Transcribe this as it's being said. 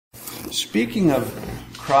Speaking of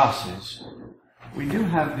crosses, we do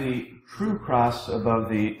have the true cross above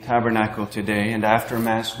the tabernacle today, and after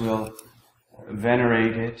Mass we'll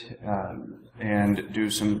venerate it and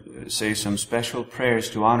say some special prayers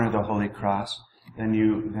to honor the Holy Cross. I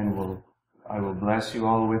will bless you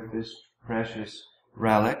all with this precious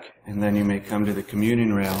relic, and then you may come to the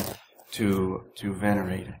communion rail to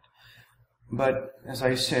venerate it. But as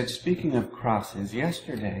I said, speaking of crosses,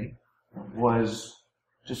 yesterday was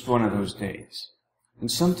just one of those days.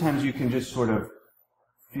 And sometimes you can just sort of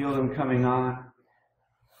feel them coming on.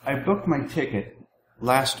 I booked my ticket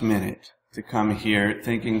last minute to come here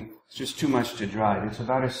thinking it's just too much to drive. It's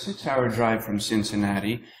about a 6-hour drive from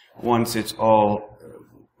Cincinnati once it's all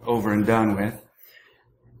over and done with.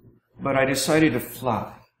 But I decided to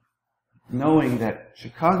fly, knowing that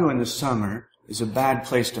Chicago in the summer is a bad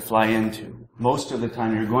place to fly into. Most of the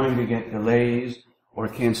time you're going to get delays or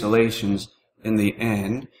cancellations in the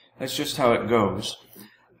end. That's just how it goes.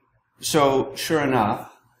 So, sure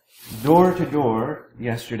enough, door to door,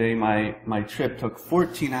 yesterday my trip took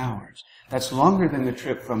 14 hours. That's longer than the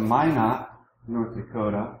trip from Minot, North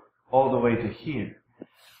Dakota, all the way to here,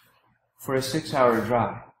 for a 6-hour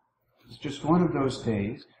drive. It's just one of those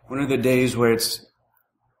days, one of the days where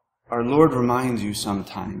our Lord reminds you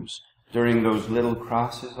sometimes, during those little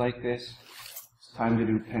crosses like this, it's time to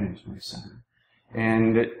do penance, my son.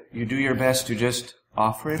 And you do your best to just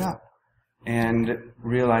offer it up and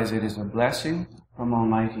realize it is a blessing from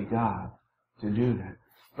Almighty God to do that.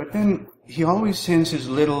 But then He always sends His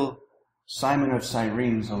little Simon of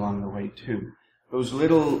Cyrenes along the way too. Those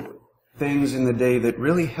little things in the day that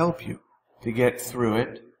really help you to get through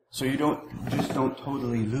it, so you don't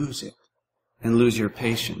totally lose it and lose your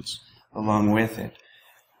patience along with it.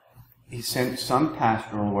 He sent some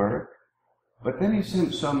pastoral work, but then He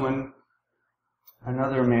sent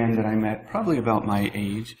another man that I met, probably about my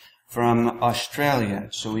age, from Australia.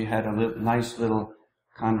 So we had a nice little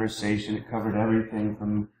conversation. It covered everything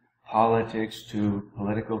from politics to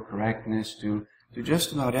political correctness to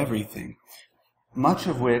just about everything. Much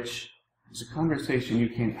of which is a conversation you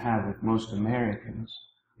can't have with most Americans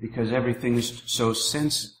because everything is so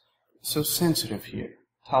sensitive here.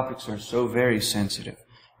 Topics are so very sensitive.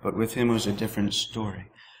 But with him it was a different story.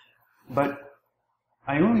 But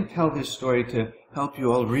I only tell this story to help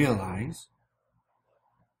you all realize,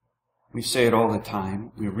 we say it all the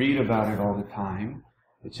time, we read about it all the time,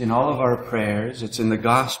 it's in all of our prayers, it's in the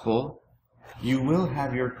gospel, you will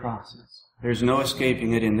have your crosses. There's no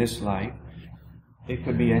escaping it in this life. It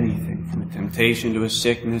could be anything, from a temptation to a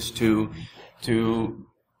sickness to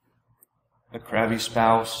a crabby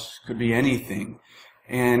spouse, could be anything.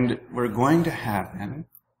 And we're going to have them.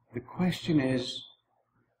 The question is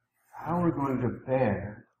how we're going to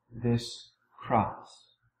bear this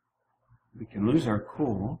cross. We can lose our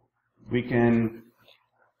cool. We can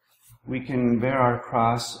bear our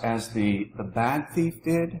cross as the bad thief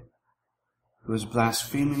did, who was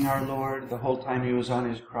blaspheming our Lord the whole time he was on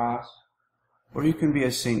his cross. Or you can be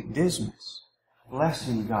a Saint Dismas,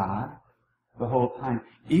 blessing God the whole time,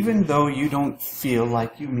 even though you don't feel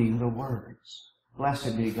like you mean the words.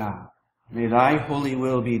 Blessed be God. May thy holy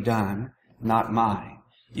will be done, not mine.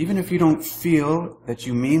 Even if you don't feel that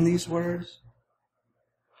you mean these words,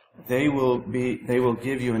 they will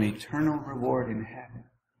give you an eternal reward in heaven,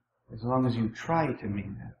 as long as you try to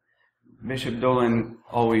mean them. Bishop Dolan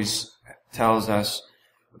always tells us,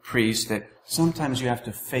 the priest, that sometimes you have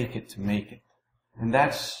to fake it to make it. And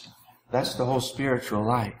that's the whole spiritual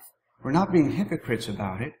life. We're not being hypocrites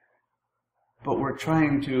about it, but we're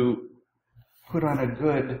trying to put on a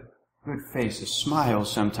good face, a smile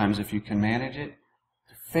sometimes if you can manage it,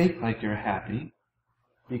 to fake like you're happy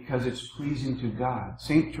because it's pleasing to God.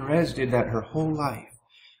 St. Therese did that her whole life.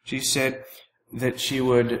 She said that she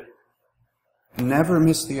would never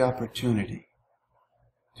miss the opportunity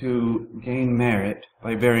to gain merit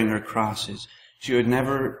by bearing her crosses. She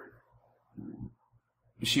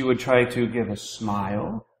would try to give a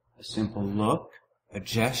smile, a simple look, a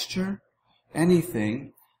gesture,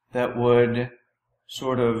 anything that would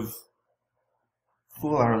sort of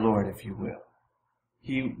fool our Lord, if you will.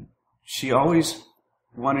 She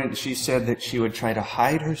said that she would try to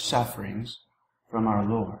hide her sufferings from our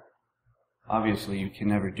Lord. Obviously, you can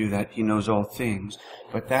never do that. He knows all things.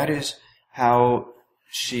 But that is how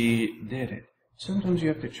she did it. Sometimes you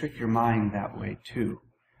have to trick your mind that way, too.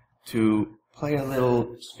 To play a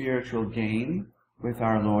little spiritual game with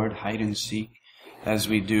our Lord, hide and seek, as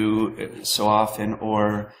we do so often,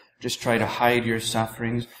 or just try to hide your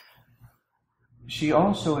sufferings. She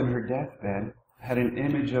also, in her deathbed, had an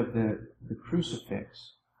image of the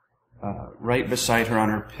crucifix right beside her on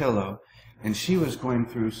her pillow, and she was going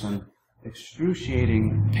through some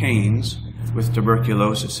excruciating pains with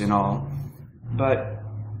tuberculosis and all. But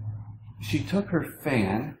she took her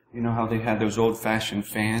fan, you know how they had those old-fashioned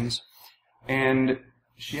fans, and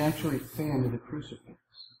she actually fanned the crucifix.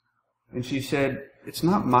 And she said, it's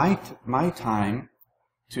not my time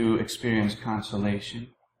to experience consolation,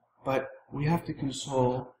 but we have to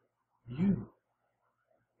console you.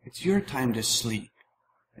 It's your time to sleep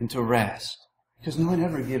and to rest, because no one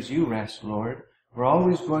ever gives you rest, Lord. We're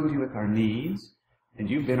always going to you with our needs, and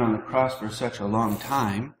you've been on the cross for such a long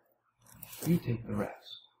time. You take the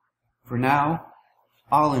rest. For now,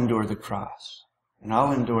 I'll endure the cross, and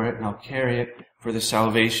I'll endure it, and I'll carry it for the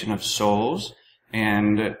salvation of souls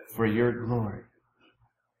and for your glory.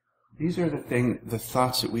 These are the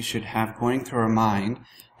thoughts that we should have going through our mind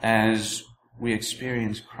as we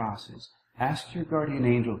experience crosses. Ask your guardian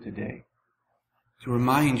angel today to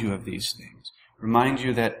remind you of these things. Remind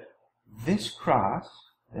you that this cross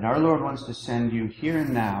that our Lord wants to send you here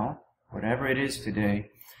and now, whatever it is today,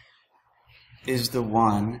 is the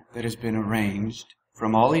one that has been arranged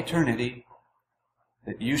from all eternity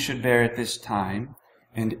that you should bear at this time,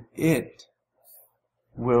 and it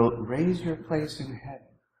will raise your place in heaven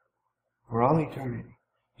for all eternity.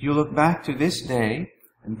 You look back to this day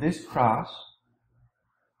and this cross,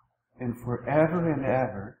 and forever and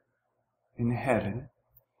ever in heaven,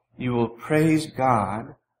 you will praise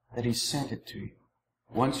God that He sent it to you.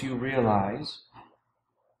 Once you realize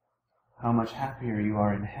how much happier you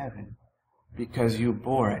are in heaven because you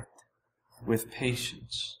bore it with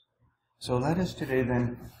patience. So let us today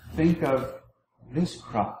then think of this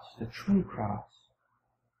cross, the true cross.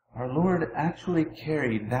 Our Lord actually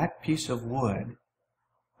carried that piece of wood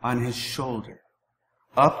on His shoulder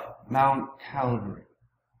up Mount Calvary.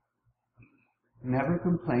 Never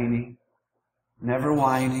complaining, never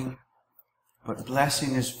whining, but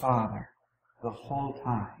blessing His Father the whole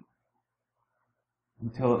time.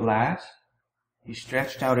 Until at last, He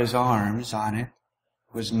stretched out His arms on it,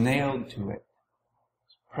 was nailed to it,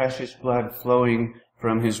 precious blood flowing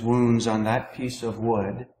from His wounds on that piece of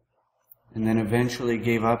wood, and then eventually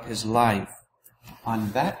gave up His life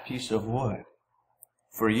on that piece of wood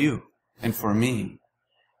for you and for me.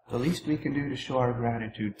 The least we can do to show our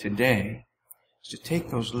gratitude today is to take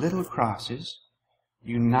those little crosses,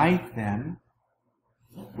 unite them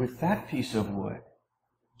with that piece of wood,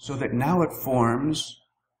 so that now it forms,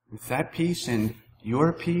 with that piece and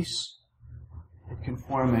your piece, it can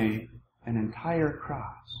form an entire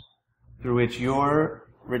cross through which your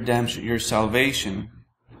redemption, your salvation,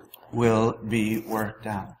 will be worked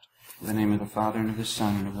out. In the name of the Father, and of the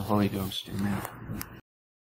Son, and of the Holy Ghost. Amen.